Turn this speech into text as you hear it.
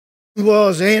Well,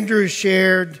 as Andrew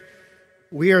shared,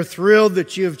 we are thrilled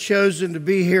that you have chosen to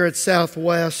be here at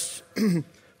Southwest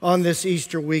on this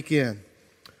Easter weekend.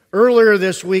 Earlier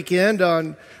this weekend,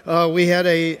 we had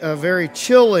a very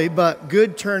chilly but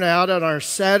good turnout on our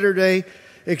Saturday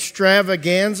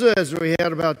extravaganza, as we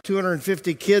had about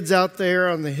 250 kids out there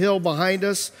on the hill behind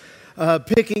us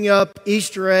picking up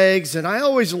Easter eggs. And I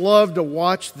always love to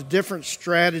watch the different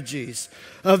strategies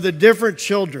of the different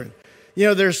children. You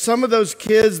know, there's some of those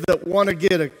kids that want to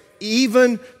get an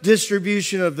even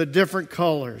distribution of the different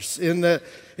colors in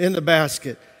the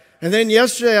basket. And then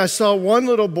yesterday I saw one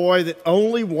little boy that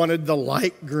only wanted the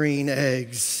light green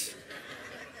eggs.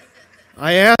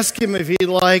 I asked him if he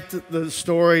liked the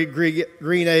story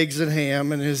Green Eggs and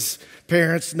Ham, and his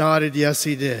parents nodded yes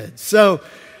he did. So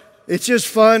it's just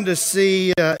fun to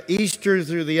see Easter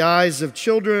through the eyes of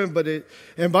children.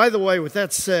 And by the way, with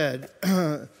that said,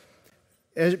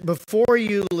 before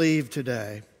you leave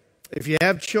today, if you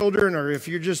have children or if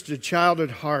you're just a child at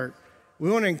heart,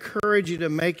 we want to encourage you to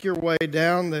make your way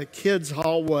down the kids'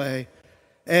 hallway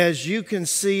as you can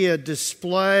see a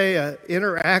display,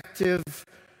 interactive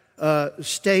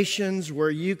stations where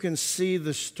you can see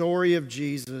the story of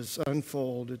Jesus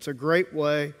unfold. It's a great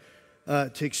way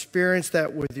to experience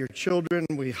that with your children.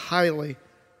 We highly,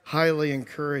 highly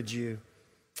encourage you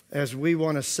as we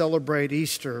want to celebrate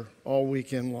Easter all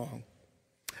weekend long.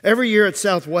 Every year at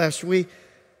Southwest, we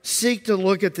seek to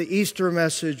look at the Easter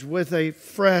message with a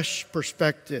fresh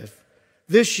perspective.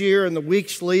 This year, in the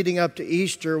weeks leading up to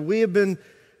Easter, we have been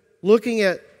looking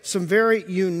at some very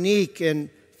unique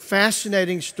and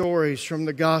fascinating stories from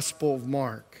the Gospel of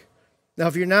Mark. Now,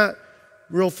 if you're not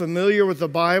real familiar with the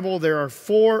Bible, there are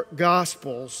 4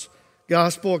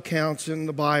 gospel accounts in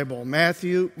the Bible: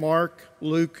 Matthew, Mark,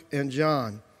 Luke, and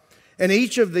John. And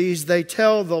each of these, they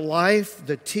tell the life,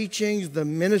 the teachings, the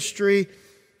ministry,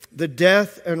 the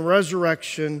death and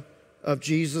resurrection of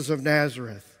Jesus of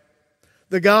Nazareth.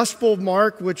 The Gospel of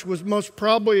Mark, which was most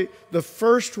probably the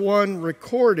first one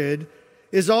recorded,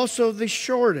 is also the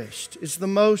shortest. It's the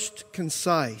most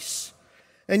concise.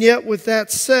 And yet, with that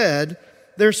said,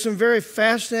 there's some very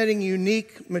fascinating,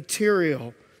 unique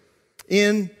material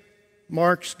in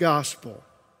Mark's Gospel.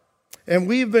 And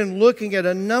we've been looking at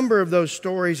a number of those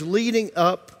stories leading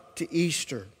up to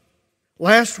Easter.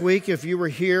 Last week, if you were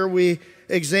here, we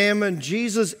examined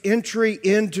Jesus' entry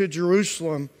into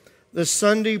Jerusalem the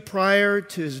Sunday prior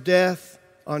to his death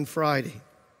on Friday.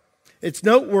 It's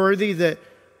noteworthy that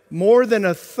more than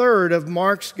a third of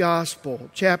Mark's Gospel,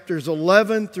 chapters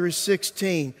 11 through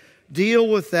 16, deal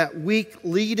with that week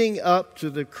leading up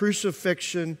to the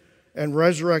crucifixion and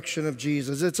resurrection of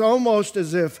Jesus. It's almost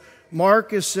as if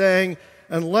Mark is saying,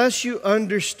 unless you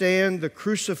understand the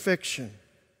crucifixion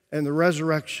and the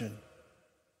resurrection,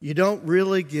 you don't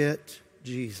really get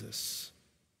Jesus.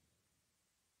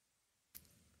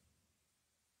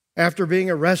 After being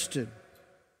arrested,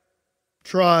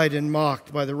 tried, and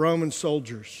mocked by the Roman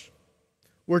soldiers,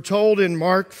 we're told in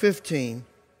Mark 15,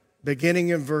 beginning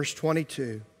in verse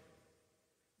 22,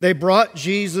 they brought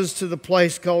Jesus to the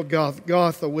place called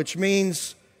Golgotha, which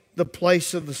means the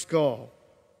place of the skull.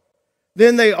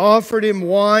 Then they offered him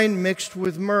wine mixed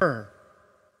with myrrh,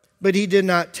 but he did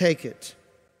not take it.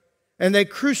 And they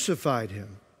crucified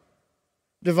him.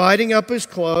 Dividing up his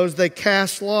clothes, they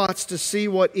cast lots to see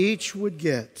what each would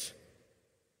get.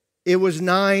 It was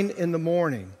 9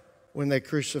 a.m. when they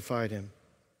crucified him.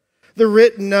 The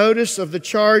written notice of the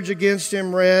charge against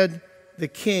him read, "The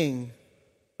King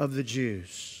of the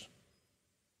Jews."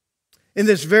 In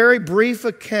this very brief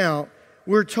account,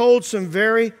 we're told some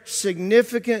very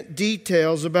significant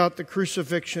details about the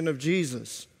crucifixion of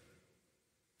Jesus.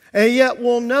 And yet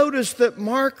we'll notice that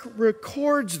Mark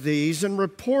records these and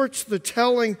reports the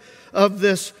telling of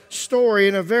this story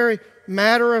in a very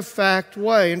matter-of-fact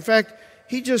way. In fact,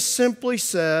 he just simply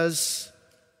says,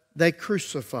 they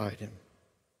crucified him.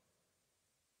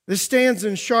 This stands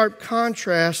in sharp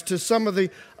contrast to some of the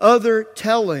other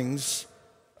tellings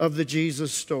of the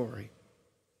Jesus story.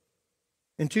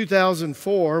 In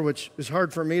 2004, which is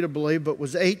hard for me to believe, but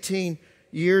was 18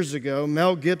 years ago,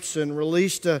 Mel Gibson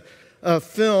released a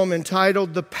film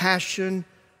entitled The Passion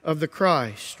of the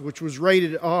Christ, which was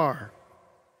rated R,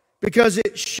 because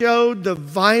it showed the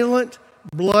violent,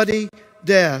 bloody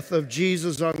death of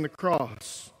Jesus on the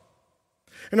cross.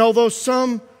 And although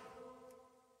some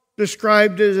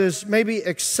described it as maybe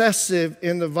excessive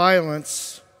in the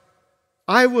violence,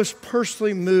 I was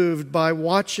personally moved by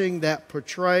watching that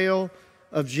portrayal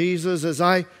of Jesus as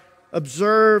I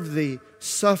observed the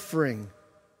suffering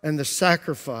and the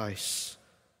sacrifice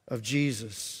of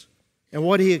Jesus and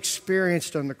what he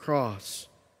experienced on the cross.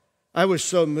 I was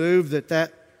so moved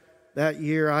that that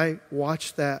year, I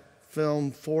watched that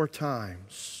film 4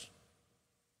 times,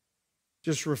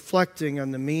 just reflecting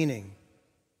on the meaning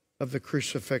of the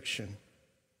crucifixion.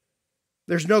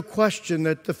 There's no question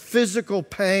that the physical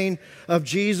pain of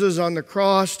Jesus on the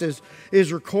cross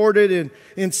is recorded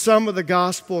in some of the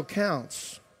gospel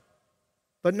accounts,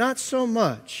 but not so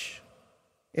much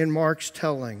in Mark's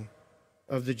telling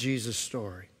of the Jesus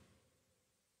story.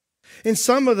 In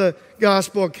some of the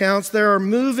gospel accounts, there are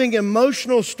moving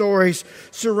emotional stories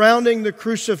surrounding the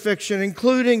crucifixion,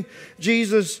 including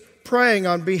Jesus praying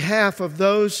on behalf of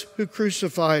those who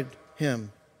crucified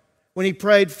him. When he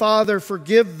prayed, "Father,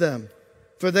 forgive them,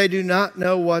 for they do not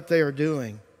know what they are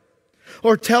doing."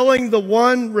 Or telling the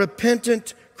one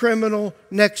repentant criminal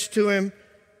next to him,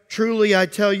 "Truly I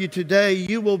tell you today,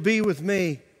 you will be with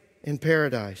me in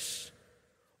paradise."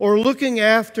 Or looking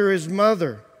after his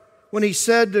mother when he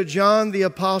said to John the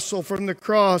Apostle from the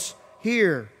cross,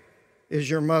 "Here is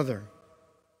your mother."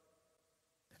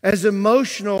 As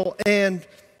emotional and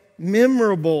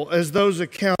memorable as those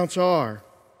accounts are,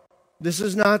 this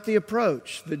is not the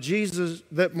approach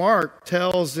that Mark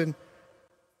tells in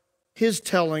his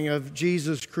telling of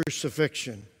Jesus'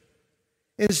 crucifixion.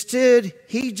 Instead,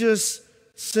 he just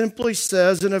simply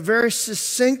says in a very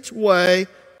succinct way,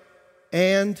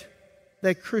 "And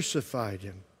they crucified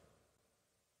him."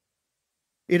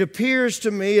 It appears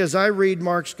to me as I read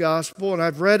Mark's gospel, and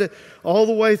I've read it all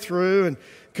the way through and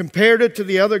compared it to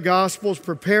the other gospels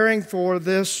preparing for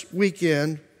this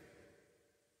weekend,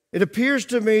 it appears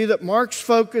to me that Mark's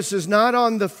focus is not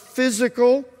on the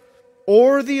physical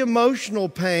or the emotional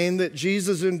pain that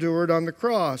Jesus endured on the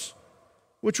cross,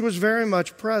 which was very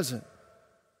much present.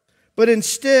 But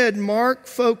instead, Mark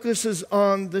focuses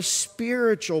on the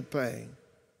spiritual pain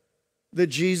that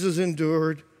Jesus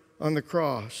endured on the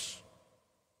cross.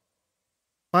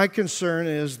 My concern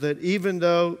is that even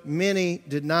though many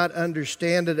did not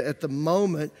understand it at the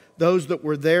moment, those that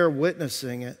were there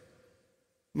witnessing it,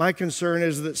 my concern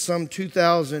is that some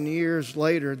 2,000 years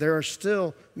later, there are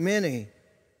still many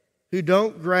who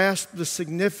don't grasp the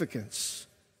significance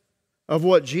of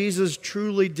what Jesus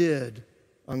truly did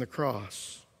on the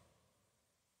cross.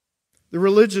 The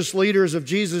religious leaders of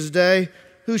Jesus' day,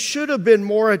 who should have been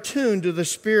more attuned to the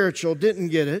spiritual, didn't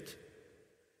get it.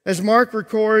 As Mark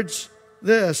records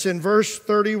this in verse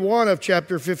 31 of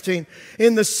chapter 15,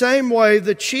 "In the same way,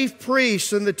 the chief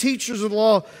priests and the teachers of the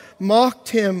law mocked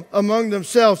him among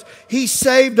themselves. 'He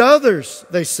saved others,'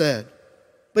 they said,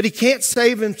 'but he can't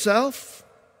save himself.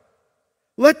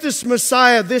 Let this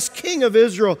Messiah, this King of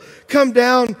Israel, come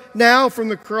down now from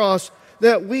the cross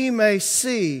that we may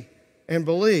see and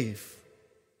believe.'"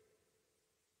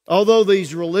 Although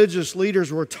these religious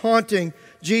leaders were taunting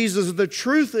Jesus, the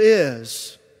truth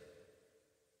is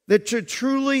that to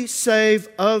truly save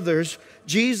others,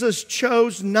 Jesus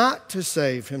chose not to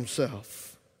save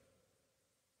himself.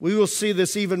 We will see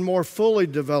this even more fully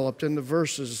developed in the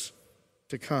verses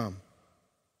to come.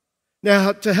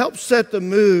 Now, to help set the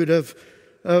mood of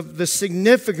the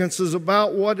significances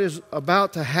about what is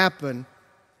about to happen,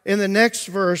 in the next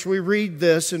verse we read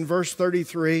this in verse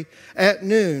 33, "At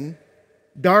noon,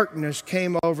 darkness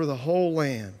came over the whole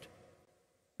land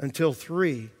until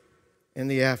 3 in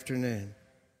the afternoon."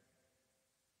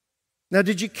 Now,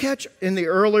 did you catch in the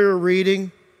earlier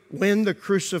reading when the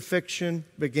crucifixion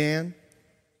began?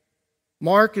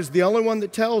 Mark is the only one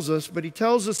that tells us, but he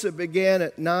tells us it began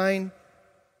at 9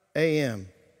 a.m.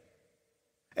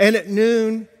 And at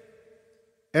noon,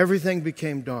 everything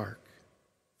became dark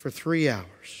for 3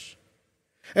 hours.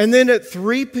 And then at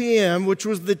 3 p.m., which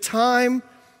was the time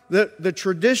that the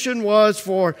tradition was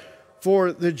for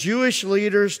the Jewish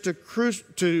leaders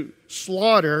to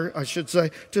slaughter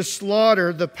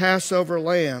the Passover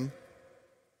lamb,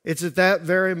 it's at that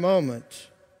very moment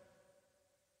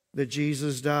that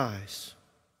Jesus dies.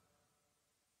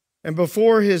 And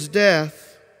before his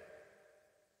death,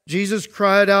 Jesus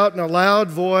cried out in a loud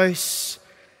voice,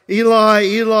 "Eli,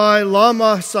 Eli,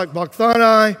 lama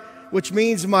sabachthani," which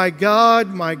means, my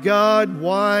God,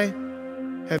 why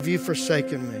have you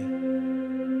forsaken me?"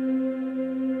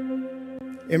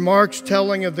 In Mark's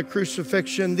telling of the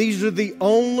crucifixion, these are the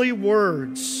only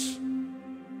words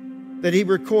that he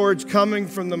records coming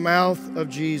from the mouth of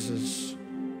Jesus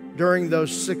during those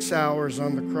 6 hours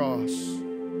on the cross.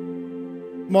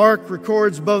 Mark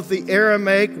records both the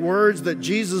Aramaic words that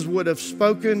Jesus would have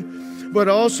spoken, but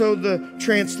also the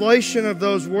translation of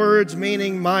those words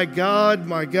meaning, my God,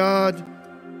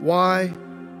 why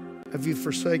have you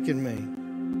forsaken me?"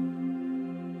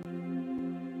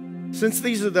 Since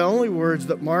these are the only words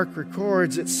that Mark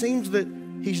records, it seems that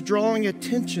he's drawing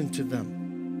attention to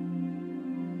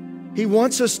them. He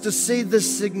wants us to see the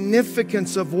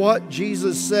significance of what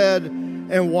Jesus said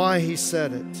and why He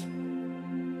said it.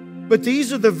 But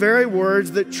these are the very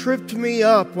words that tripped me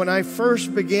up when I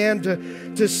first began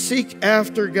to seek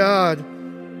after God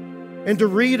and to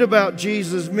read about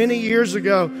Jesus many years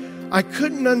ago. I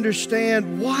couldn't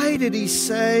understand, why did He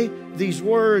say these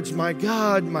words, my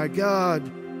God,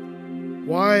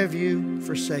 why have you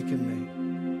forsaken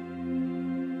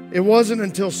me? It wasn't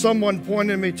until someone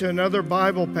pointed me to another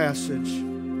Bible passage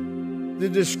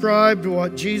that described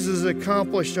what Jesus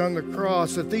accomplished on the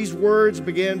cross that these words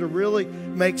began to really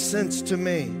make sense to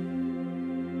me.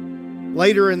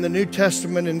 Later in the New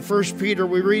Testament, in 1 Peter,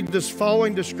 we read this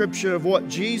following description of what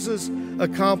Jesus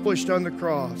accomplished on the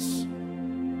cross.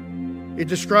 It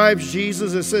describes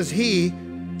Jesus. It says, He,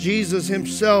 Jesus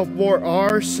Himself, bore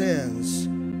our sins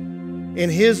in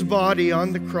His body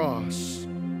on the cross,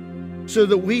 so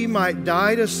that we might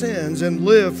die to sins and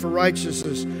live for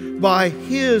righteousness. By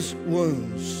His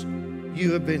wounds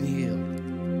you have been healed.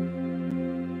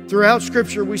 Throughout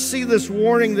Scripture, we see this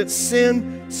warning that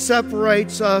sin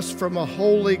separates us from a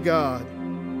holy God.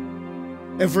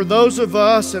 And for those of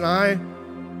us, and I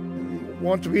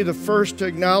want to be the first to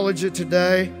acknowledge it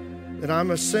today, that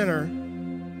I'm a sinner,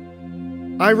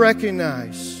 I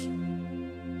recognize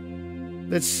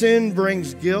that sin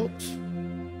brings guilt,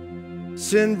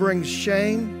 sin brings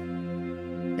shame,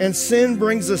 and sin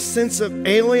brings a sense of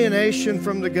alienation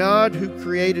from the God who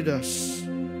created us.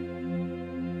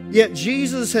 Yet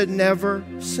Jesus had never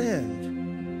sinned.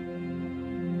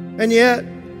 And yet,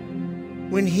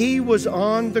 when He was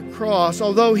on the cross,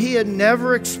 although He had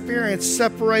never experienced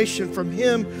separation from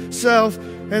Himself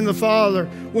and the Father,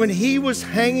 when He was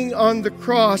hanging on the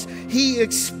cross, He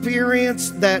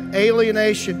experienced that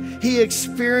alienation. He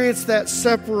experienced that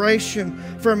separation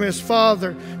from His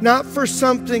Father, not for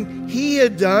something He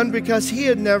had done because He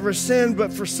had never sinned,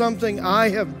 but for something I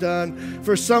have done,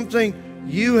 for something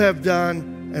you have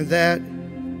done, and that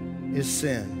is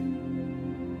sin.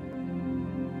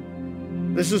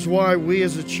 This is why we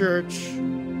as a church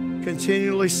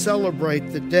continually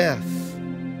celebrate the death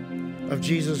of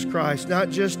Jesus Christ,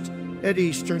 not just at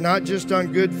Easter, not just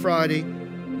on Good Friday,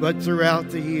 but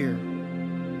throughout the year.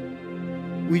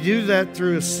 We do that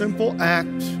through a simple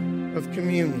act of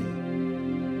communion.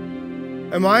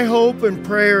 And my hope and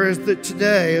prayer is that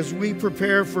today, as we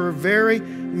prepare for a very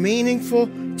meaningful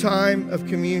time of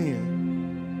communion,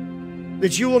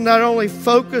 that you will not only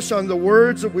focus on the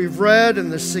words that we've read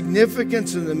and the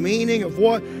significance and the meaning of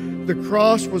what the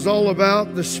cross was all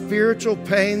about, the spiritual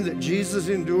pain that Jesus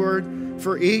endured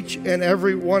for each and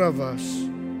every one of us,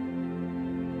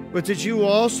 but that you will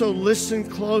also listen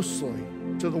closely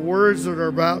to the words that are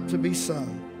about to be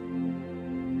sung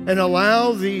and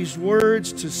allow these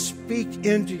words to speak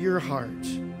into your heart.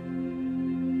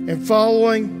 And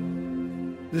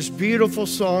following this beautiful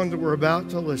song that we're about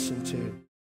to listen to,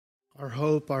 our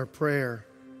hope, our prayer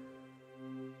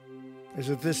is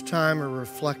that this time of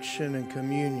reflection and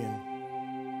communion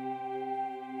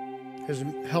has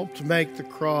helped make the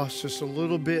cross just a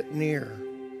little bit nearer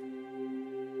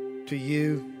to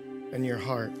you and your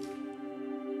heart.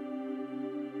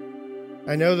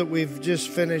 I know that we've just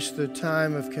finished the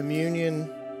time of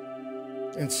communion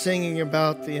and singing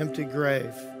about the empty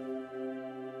grave.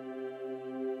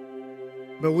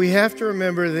 But we have to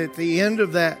remember that at the end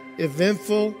of that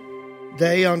eventful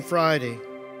day on Friday,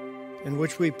 in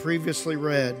which we previously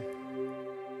read,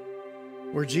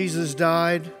 where Jesus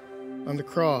died on the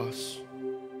cross,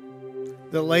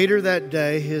 that later that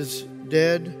day His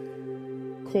dead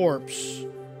corpse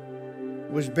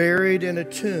was buried in a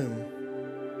tomb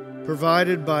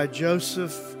provided by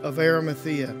Joseph of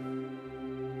Arimathea.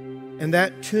 And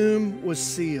that tomb was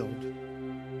sealed.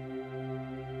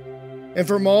 And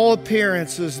from all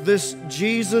appearances, this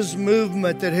Jesus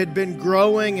movement that had been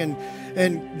growing and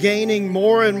gaining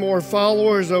more and more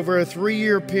followers over a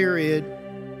 3-year period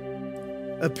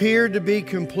appeared to be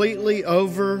completely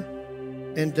over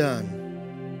and done.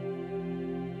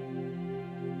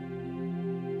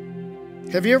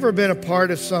 Have you ever been a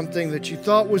part of something that you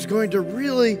thought was going to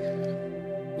really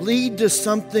lead to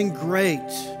something great,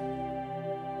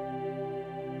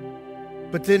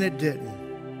 but then it didn't?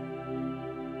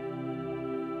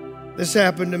 This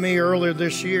happened to me earlier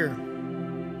this year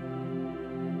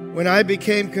when I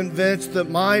became convinced that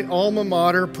my alma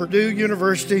mater, Purdue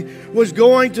University, was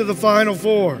going to the Final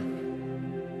Four.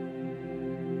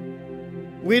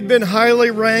 We'd been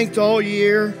highly ranked all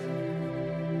year,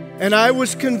 and I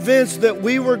was convinced that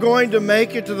we were going to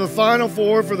make it to the Final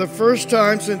Four for the first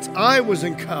time since I was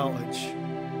in college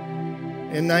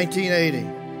in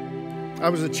 1980. I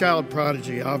was a child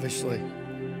prodigy, obviously.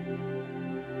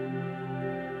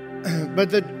 But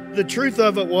the truth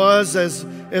of it was, as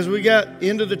we got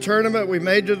into the tournament, we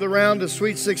made to the round of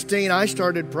Sweet 16, I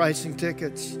started pricing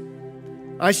tickets.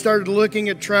 I started looking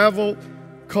at travel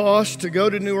costs to go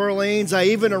to New Orleans. I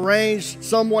even arranged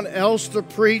someone else to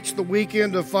preach the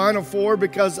weekend of Final Four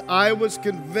because I was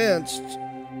convinced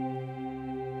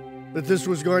that this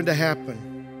was going to happen.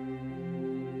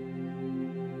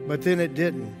 But then it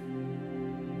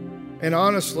didn't. And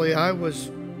honestly, I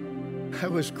was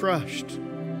crushed.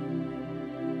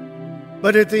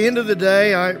 But at the end of the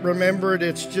day, I remembered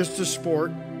it's just a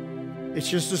sport. It's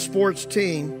just a sports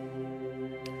team.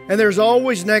 And there's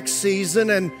always next season.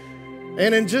 And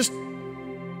in just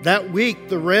that week,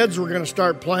 the Reds were going to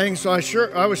start playing. So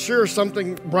I was sure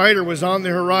something brighter was on the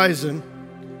horizon.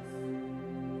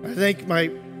 I think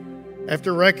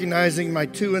after recognizing my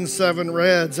 2-7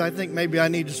 Reds, I think maybe I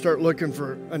need to start looking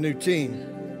for a new team.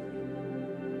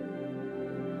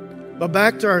 But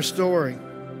back to our story.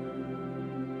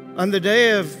 On the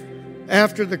day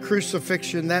after the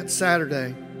crucifixion, that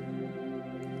Saturday,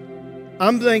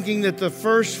 I'm thinking that the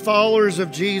first followers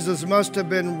of Jesus must have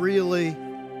been really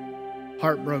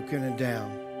heartbroken and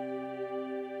down.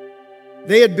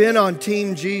 They had been on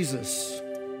Team Jesus,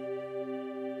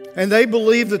 and they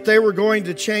believed that they were going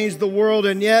to change the world,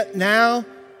 and yet now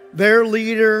their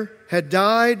leader had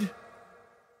died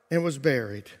and was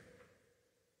buried.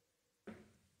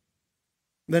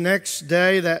 The next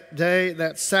day,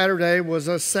 that Saturday, was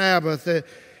a Sabbath.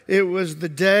 It was the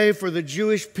day for the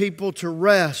Jewish people to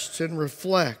rest and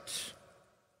reflect.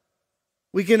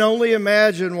 We can only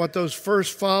imagine what those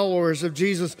first followers of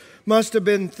Jesus must have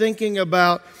been thinking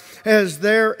about as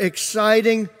their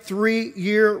exciting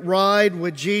 3-year ride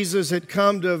with Jesus had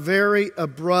come to a very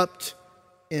abrupt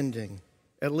ending.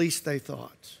 At least they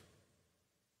thought.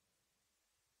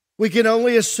 We can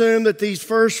only assume that these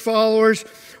first followers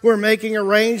were making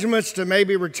arrangements to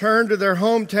maybe return to their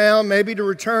hometown, maybe to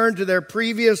return to their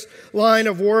previous line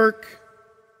of work.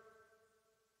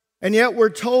 And yet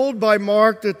we're told by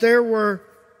Mark that there were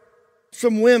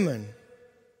some women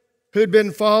who'd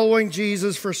been following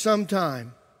Jesus for some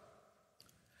time.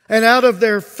 And out of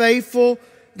their faithful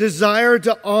desire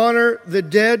to honor the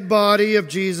dead body of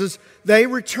Jesus, they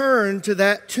returned to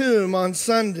that tomb on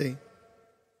Sunday.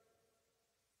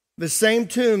 The same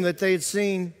tomb that they had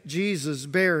seen Jesus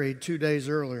buried 2 days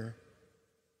earlier.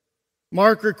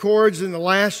 Mark records in the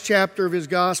last chapter of his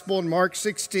gospel, in Mark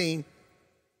 16,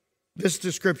 this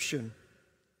description.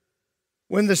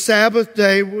 When the Sabbath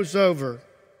day was over,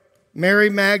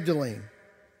 Mary Magdalene,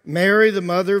 Mary the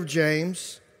mother of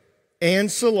James,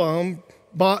 and Salome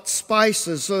bought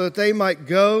spices so that they might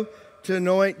go to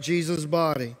anoint Jesus'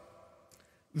 body.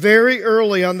 Very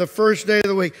early on the first day of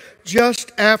the week,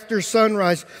 just after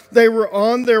sunrise, they were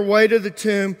on their way to the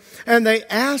tomb, and they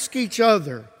asked each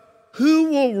other, who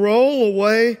will roll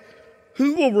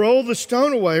the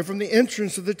stone away from the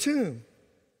entrance of the tomb?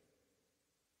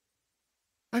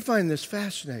 I find this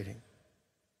fascinating.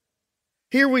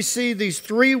 Here we see these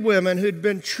 3 women who'd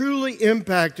been truly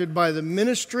impacted by the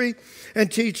ministry and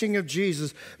teaching of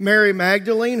Jesus. Mary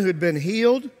Magdalene, who'd been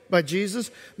healed by Jesus.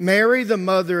 Mary, the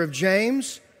mother of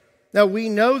James. Now, we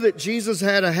know that Jesus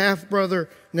had a half-brother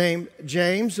named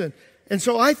James, and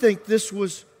so I think this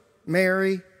was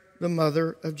Mary, the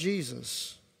mother of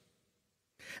Jesus.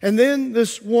 And then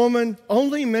this woman,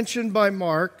 only mentioned by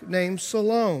Mark, named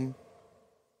Salome,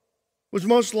 was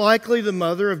most likely the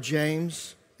mother of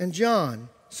James and John,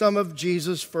 some of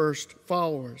Jesus' first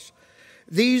followers.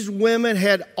 These women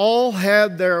had all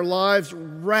had their lives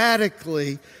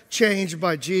radically changed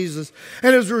by Jesus.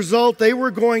 And as a result, they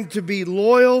were going to be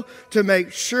loyal to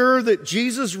make sure that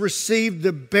Jesus received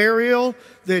the burial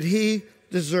that he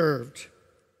deserved.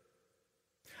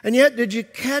 And yet, did you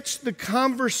catch the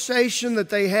conversation that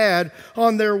they had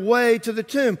on their way to the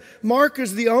tomb? Mark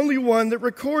is the only one that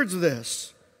records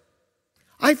this.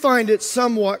 I find it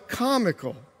somewhat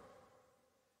comical.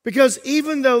 Because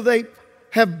even though they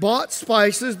have bought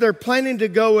spices, they're planning to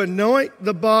go anoint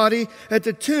the body at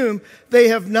the tomb, they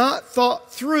have not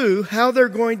thought through how they're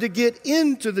going to get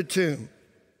into the tomb.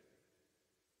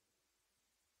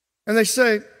 And they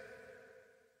say,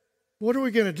 what are we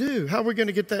going to do? How are we going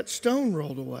to get that stone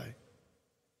rolled away?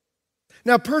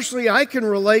 Now, personally, I can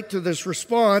relate to this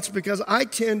response because I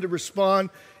tend to respond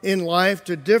in life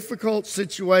to difficult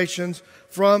situations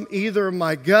from either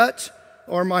my gut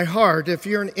or my heart. If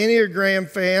you're an Enneagram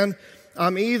fan,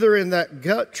 I'm either in that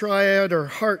gut triad or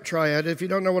heart triad. If you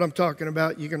don't know what I'm talking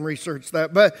about, you can research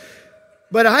that. But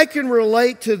I can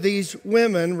relate to these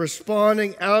women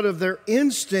responding out of their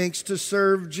instincts to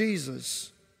serve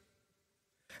Jesus.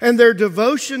 And their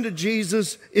devotion to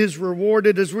Jesus is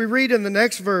rewarded. As we read in the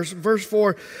next verse, verse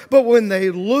 4, but when they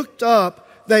looked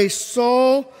up, they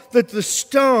saw that the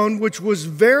stone, which was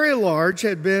very large,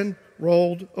 had been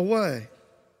rolled away.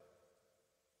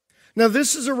 Now,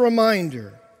 this is a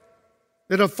reminder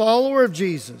that a follower of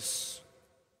Jesus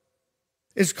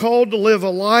is called to live a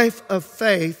life of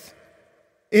faith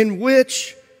in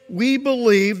which we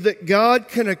believe that God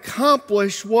can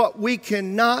accomplish what we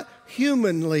cannot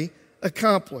humanly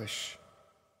accomplish.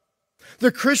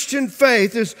 The Christian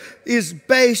faith is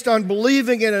based on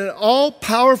believing in an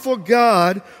all-powerful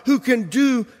God who can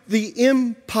do the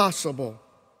impossible.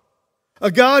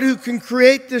 A God who can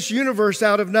create this universe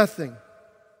out of nothing.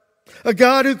 A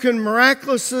God who can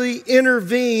miraculously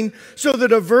intervene so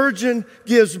that a virgin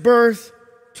gives birth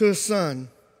to a son.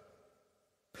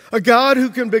 A God who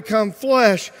can become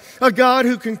flesh. A God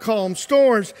who can calm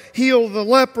storms, heal the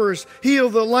lepers, heal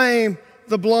the lame,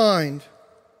 the blind.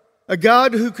 A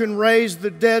God who can raise a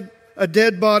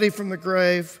dead body from the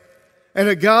grave. And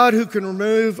a God who can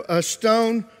remove a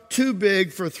stone too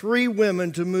big for 3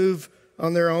 women to move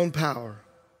on their own power.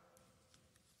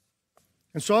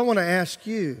 And so I want to ask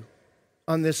you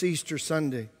on this Easter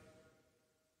Sunday,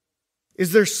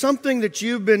 is there something that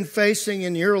you've been facing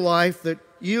in your life that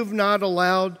you've not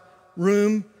allowed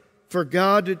room for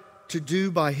God to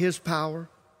do by His power?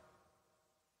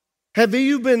 Have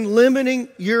you been limiting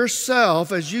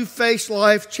yourself as you face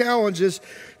life challenges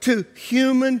to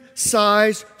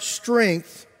human-sized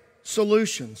strength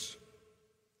solutions?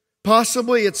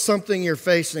 Possibly it's something you're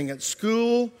facing at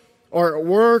school or at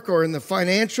work or in the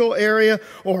financial area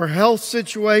or health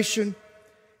situation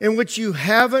in which you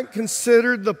haven't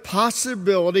considered the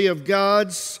possibility of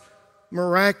God's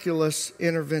miraculous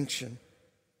intervention.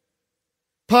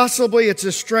 Possibly it's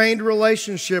a strained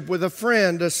relationship with a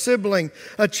friend, a sibling,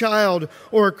 a child,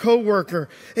 or a coworker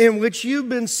in which you've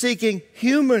been seeking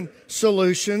human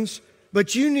solutions,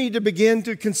 but you need to begin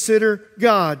to consider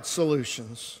God's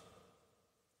solutions.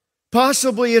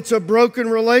 Possibly it's a broken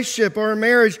relationship or a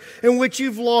marriage in which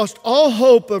you've lost all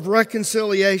hope of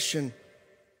reconciliation.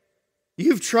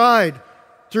 You've tried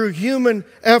through human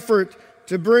effort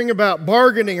to bring about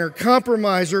bargaining or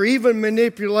compromise or even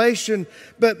manipulation,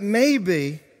 but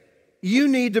maybe you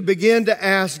need to begin to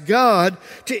ask God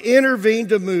to intervene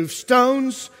to move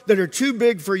stones that are too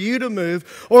big for you to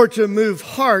move or to move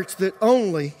hearts that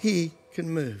only He can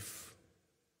move.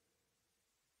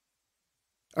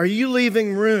 Are you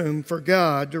leaving room for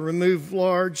God to remove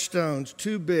large stones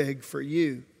too big for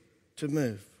you to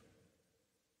move?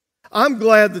 I'm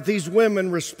glad that these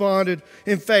women responded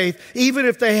in faith, even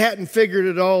if they hadn't figured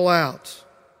it all out.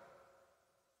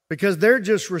 Because they're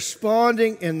just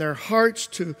responding in their hearts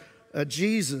to a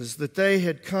Jesus that they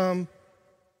had come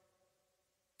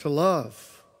to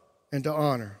love and to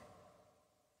honor.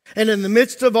 And in the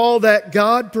midst of all that,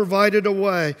 God provided a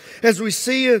way. As we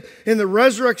see it in the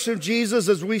resurrection of Jesus,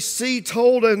 as we see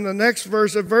told in the next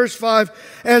verse, of verse 5,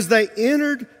 as they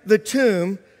entered the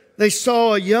tomb, they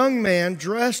saw a young man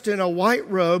dressed in a white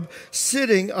robe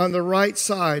sitting on the right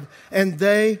side, and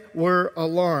they were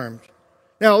alarmed.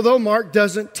 Now, although Mark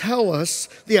doesn't tell us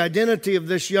the identity of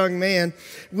this young man,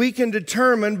 we can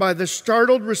determine by the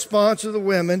startled response of the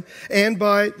women and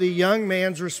by the young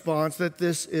man's response that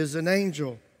this is an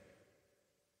angel.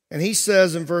 And he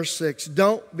says in verse 6,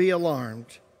 "Don't be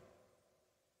alarmed.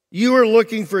 You are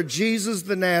looking for Jesus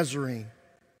the Nazarene,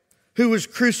 who was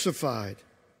crucified.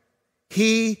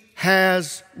 He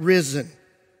has risen.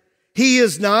 He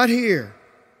is not here.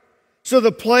 So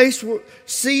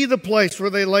see the place where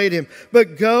they laid him.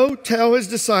 But go tell his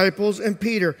disciples and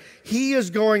Peter, he is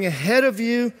going ahead of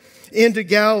you into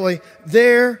Galilee.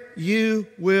 There you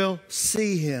will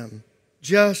see him,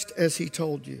 just as he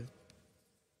told you."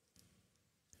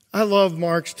 I love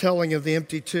Mark's telling of the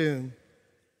empty tomb.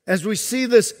 As we see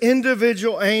this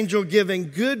individual angel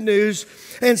giving good news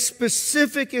and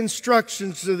specific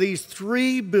instructions to these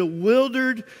 3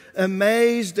 bewildered,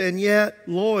 amazed, and yet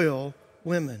loyal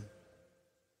women.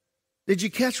 Did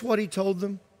you catch what he told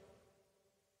them?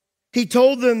 He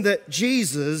told them that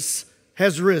Jesus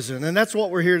has risen. And that's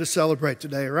what we're here to celebrate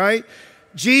today, right?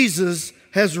 Jesus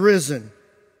has risen.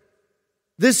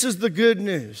 This is the good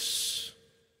news.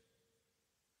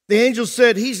 The angel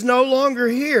said, he's no longer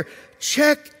here.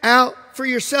 Check out for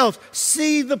yourselves.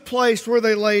 See the place where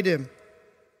they laid him.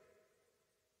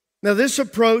 Now, this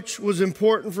approach was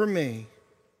important for me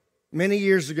many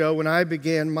years ago when I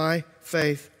began my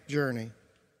faith journey.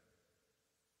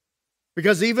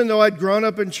 Because even though I'd grown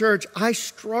up in church, I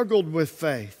struggled with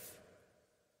faith.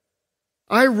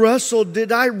 I wrestled,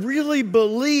 did I really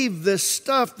believe this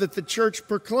stuff that the church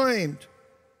proclaimed?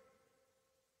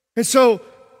 And so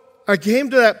I came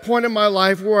to that point in my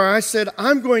life where I said,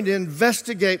 I'm going to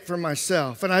investigate for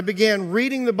myself. And I began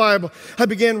reading the Bible. I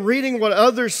began reading what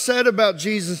others said about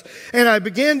Jesus. And I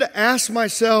began to ask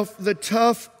myself the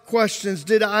tough questions.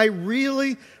 Did I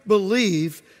really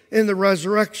believe in the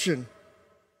resurrection?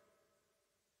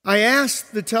 I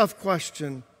asked the tough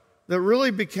question that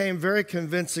really became very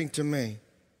convincing to me.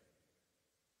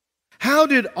 How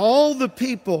did all the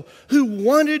people who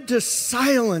wanted to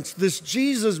silence this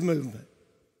Jesus movement,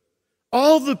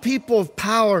 all the people of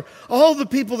power, all the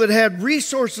people that had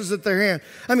resources at their hand,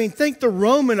 I mean, think the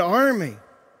Roman army,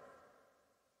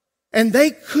 and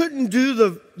they couldn't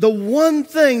do the one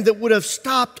thing that would have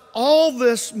stopped all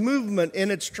this movement in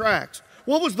its tracks.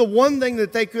 What was the one thing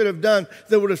that they could have done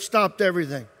that would have stopped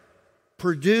everything?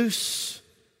 Produce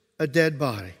a dead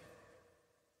body.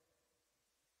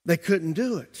 They couldn't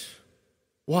do it.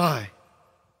 Why?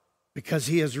 Because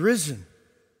he has risen.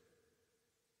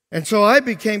 And so I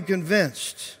became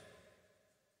convinced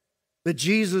that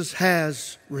Jesus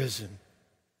has risen.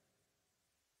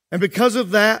 And because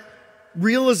of that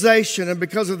realization and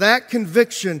because of that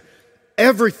conviction,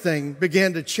 everything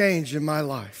began to change in my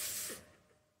life.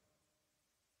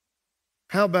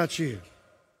 How about you?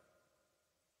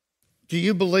 Do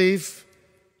you believe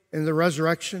in the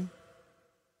resurrection?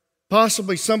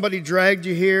 Possibly somebody dragged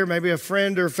you here, maybe a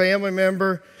friend or a family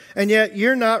member, and yet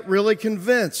you're not really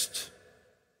convinced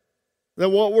that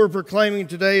what we're proclaiming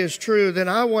today is true. Then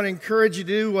I want to encourage you to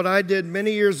do what I did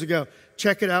many years ago.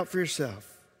 Check it out for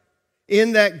yourself.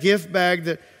 In that gift bag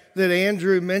that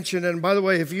Andrew mentioned, and by the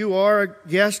way, if you are a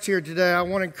guest here today, I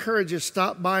want to encourage you to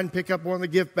stop by and pick up one of the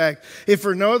gift bags. If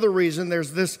for no other reason,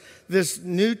 there's this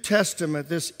New Testament,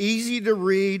 this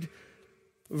easy-to-read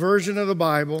version of the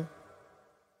Bible.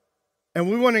 And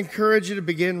we want to encourage you to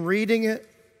begin reading it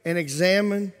and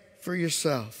examine for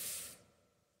yourself.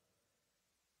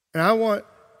 And I want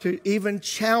to even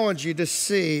challenge you to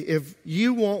see if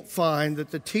you won't find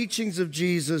that the teachings of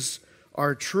Jesus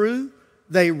are true,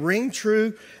 they ring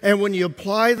true, and when you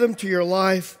apply them to your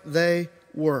life, they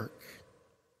work.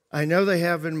 I know they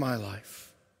have in my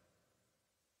life.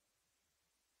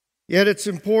 Yet it's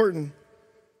important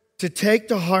to take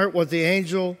to heart what the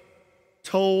angel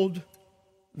told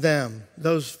them,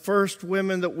 those first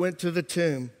women that went to the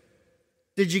tomb.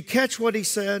 Did you catch what he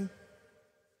said?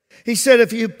 He said,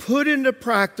 if you put into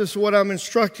practice what I'm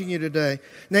instructing you today,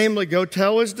 namely go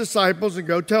tell his disciples and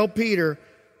go tell Peter,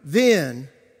 then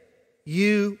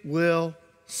you will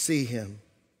see him.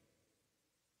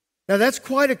 Now that's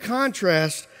quite a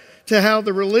contrast to how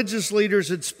the religious leaders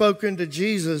had spoken to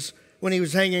Jesus when he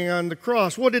was hanging on the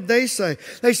cross. What did they say?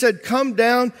 They said, come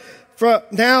down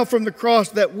now from the cross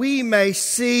that we may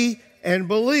see and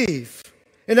believe.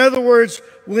 In other words,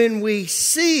 when we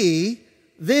see,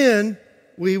 then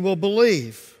we will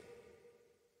believe.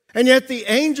 And yet the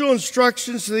angel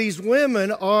instructions to these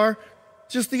women are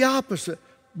just the opposite.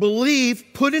 Believe,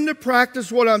 put into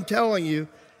practice what I'm telling you,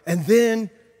 and then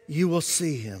you will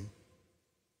see him.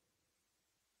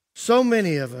 So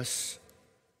many of us,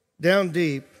 down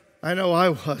deep, I know I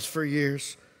was for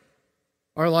years,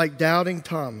 are like doubting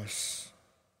Thomas.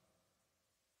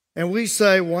 And we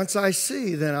say, once I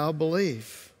see, then I'll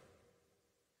believe.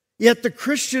 Yet the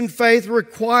Christian faith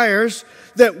requires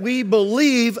that we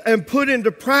believe and put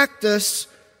into practice,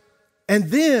 and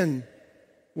then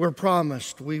we're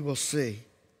promised we will see.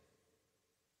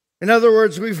 In other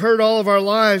words, we've heard all of our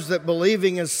lives that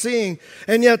believing is seeing,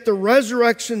 and yet the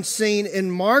resurrection scene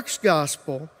in Mark's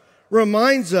gospel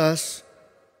reminds us,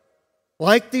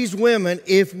 like these women,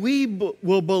 if we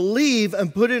will believe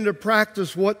and put into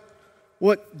practice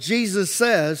what Jesus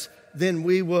says, then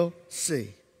we will see.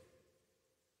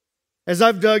 As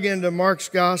I've dug into Mark's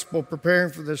gospel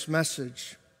preparing for this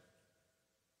message,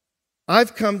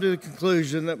 I've come to the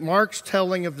conclusion that Mark's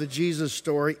telling of the Jesus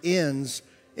story ends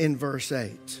in verse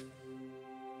 8.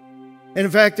 And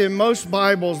in fact, in most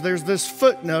Bibles, there's this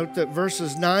footnote that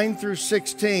verses 9 through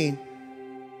 16,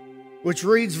 which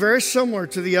reads very similar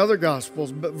to the other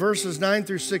Gospels, but verses 9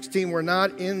 through 16 were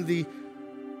not in the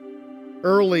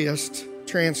earliest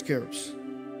transcripts.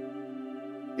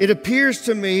 It appears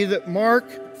to me that Mark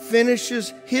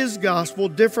finishes his Gospel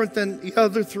different than the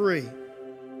other three.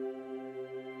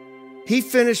 He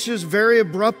finishes very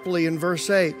abruptly in verse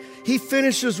 8. He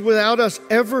finishes without us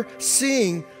ever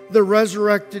seeing the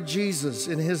resurrected Jesus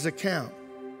in his account.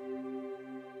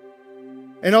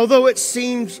 And although it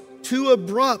seems too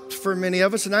abrupt for many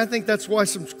of us, and I think that's why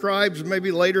some scribes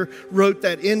maybe later wrote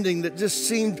that ending that just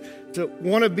seemed to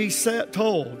want to be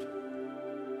told.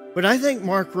 But I think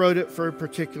Mark wrote it for a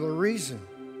particular reason,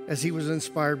 as he was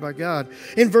inspired by God.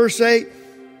 In verse 8,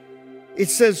 It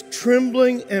says,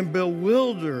 trembling and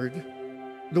bewildered,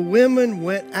 the women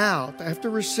went out after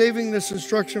receiving this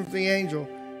instruction from the angel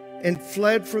and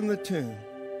fled from the tomb.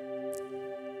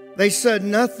 They said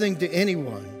nothing to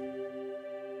anyone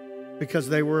because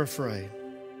they were afraid.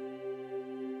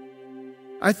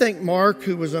 I think Mark,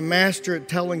 who was a master at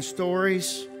telling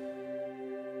stories,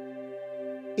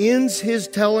 ends his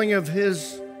telling of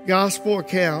his gospel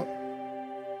account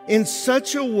in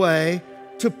such a way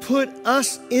to put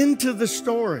us into the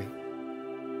story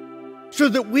so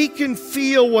that we can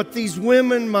feel what these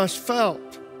women must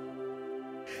felt,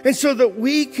 and so that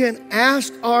we can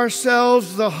ask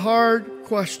ourselves the hard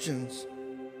questions.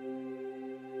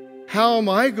 How am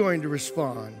I going to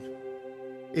respond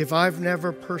if I've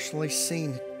never personally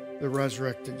seen the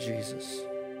resurrected Jesus?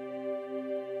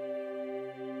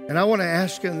 And I want to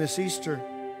ask you on this Easter,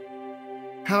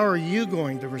 how are you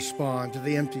going to respond to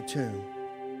the empty tomb?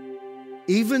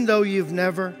 Even though you've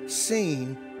never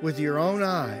seen with your own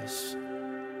eyes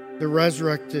the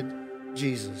resurrected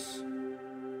Jesus.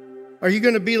 Are you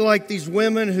going to be like these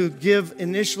women who give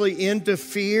initially into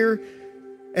fear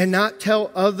and not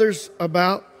tell others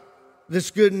about this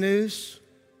good news?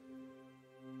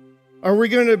 Are we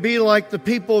going to be like the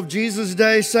people of Jesus'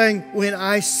 day saying, when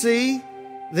I see,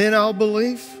 then I'll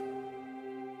believe?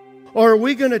 Or are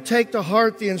we going to take to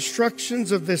heart the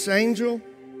instructions of this angel,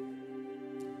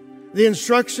 the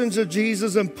instructions of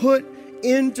Jesus, and put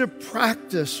into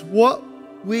practice what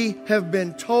we have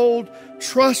been told,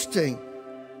 trusting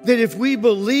that if we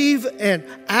believe and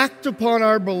act upon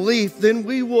our belief, then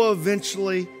we will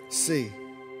eventually see?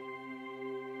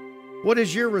 What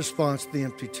is your response to the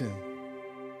empty tomb?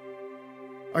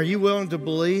 Are you willing to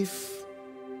believe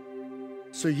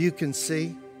so you can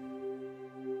see?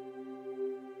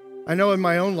 I know in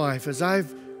my own life, as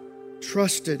I've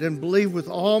trusted and believed with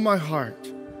all my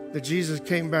heart that Jesus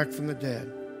came back from the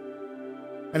dead,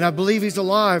 and I believe He's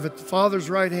alive at the Father's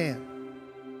right hand,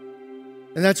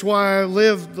 and that's why I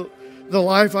live the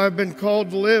life I've been called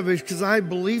to live, is because I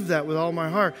believe that with all my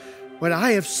heart. But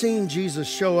I have seen Jesus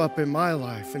show up in my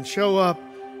life and show up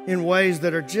in ways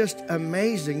that are just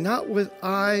amazing, not with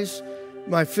eyes,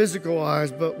 my physical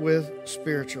eyes, but with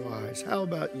spiritual eyes. How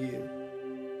about you?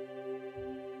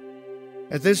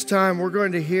 At this time, we're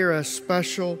going to hear a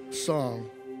special song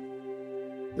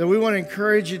that we want to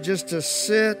encourage you just to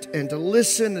sit and to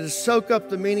listen and to soak up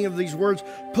the meaning of these words.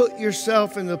 Put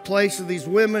yourself in the place of these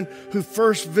women who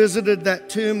first visited that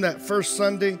tomb that first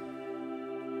Sunday,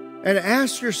 and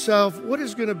ask yourself, what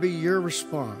is going to be your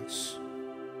response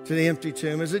to the empty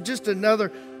tomb? Is it just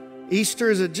another Easter?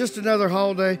 Is it just another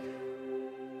holiday?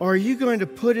 Or are you going to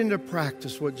put into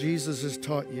practice what Jesus has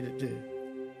taught you to do?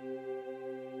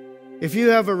 If you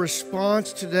have a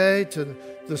response today to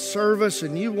the service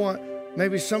and you want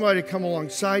maybe somebody to come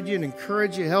alongside you and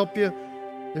encourage you, help you,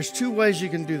 there's two ways you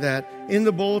can do that. In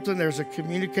the bulletin, there's a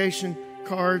communication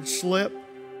card slip.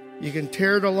 You can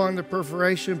tear it along the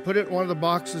perforation, put it in one of the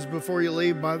boxes before you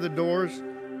leave by the doors.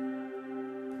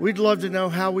 We'd love to know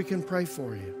how we can pray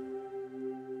for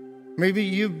you. Maybe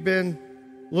you've been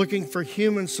looking for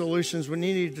human solutions when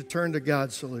you need to turn to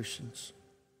God's solutions.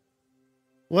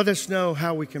 Let us know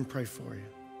how we can pray for you.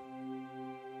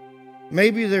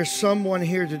 Maybe there's someone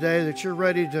here today that you're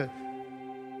ready to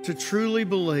truly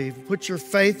believe, put your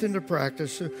faith into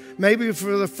practice. Maybe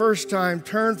for the first time,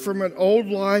 turn from an old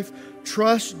life,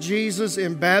 trust Jesus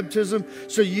in baptism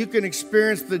so you can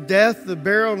experience the death, the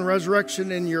burial, and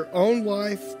resurrection in your own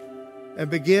life and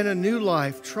begin a new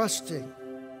life, trusting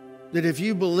that if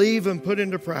you believe and put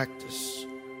into practice,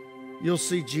 you'll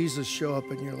see Jesus show up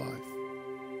in your life.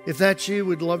 If that's you,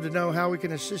 we'd love to know how we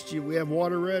can assist you. We have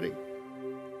water ready.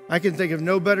 I can think of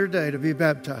no better day to be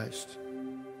baptized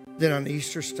than on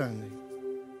Easter Sunday.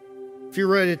 If you're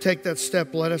ready to take that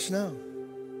step, let us know.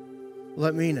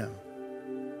 Let me know.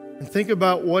 And think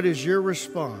about what is your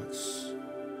response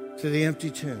to the empty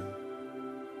tomb.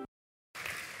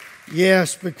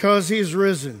 Yes, because He's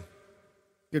risen,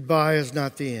 goodbye is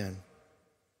not the end.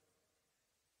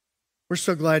 We're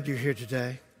so glad you're here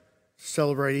today to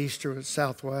celebrate Easter at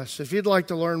Southwest. If you'd like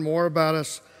to learn more about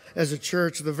us as a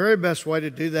church, the very best way to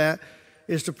do that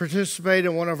is to participate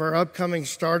in one of our upcoming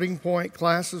Starting Point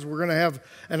classes. We're going to have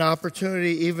an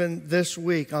opportunity even this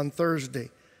week on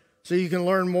Thursday. So you can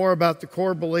learn more about the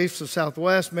core beliefs of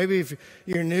Southwest. Maybe if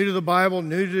you're new to the Bible,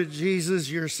 new to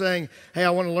Jesus, you're saying, hey, I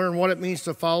want to learn what it means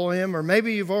to follow Him. Or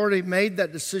maybe you've already made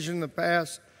that decision in the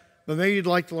past, but maybe you'd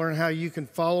like to learn how you can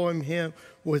follow Him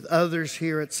with others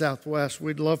here at Southwest.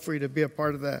 We'd love for you to be a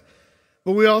part of that.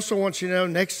 But we also want you to know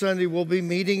next Sunday we'll be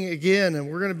meeting again,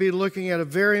 and we're going to be looking at a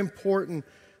very important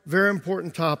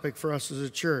topic for us as a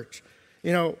church.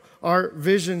 You know, our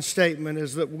vision statement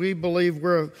is that we believe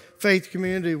we're a faith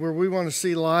community where we want to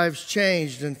see lives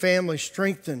changed and families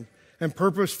strengthened and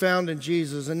purpose found in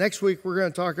Jesus. And next week we're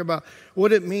going to talk about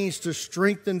what it means to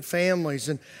strengthen families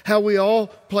and how we all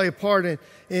play a part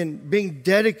in being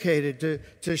dedicated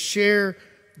to share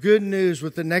good news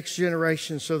with the next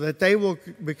generation so that they will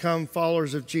become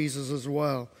followers of Jesus as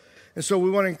well. And so we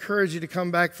want to encourage you to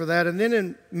come back for that. And then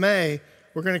in May,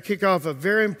 we're going to kick off a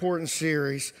very important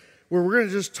series where we're going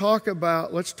to just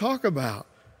let's talk about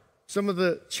some of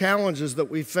the challenges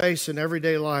that we face in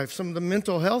everyday life, some of the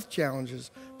mental health challenges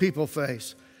people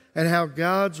face, and how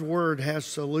God's Word has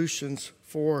solutions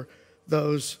for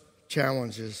those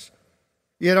challenges.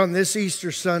 Yet on this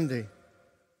Easter Sunday,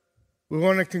 we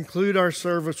want to conclude our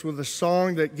service with a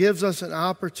song that gives us an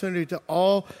opportunity to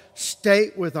all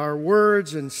state with our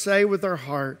words and say with our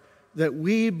heart that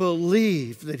we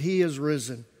believe that He is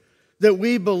risen, that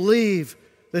we believe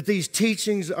that these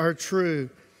teachings are true.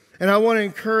 And I want to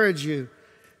encourage you,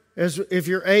 as if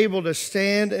you're able to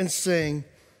stand and sing,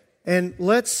 and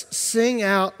let's sing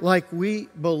out like we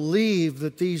believe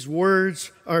that these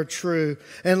words are true.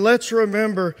 And let's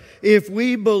remember, if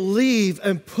we believe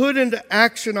and put into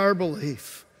action our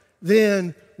belief,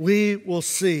 then we will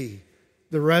see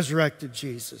the resurrected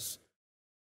Jesus.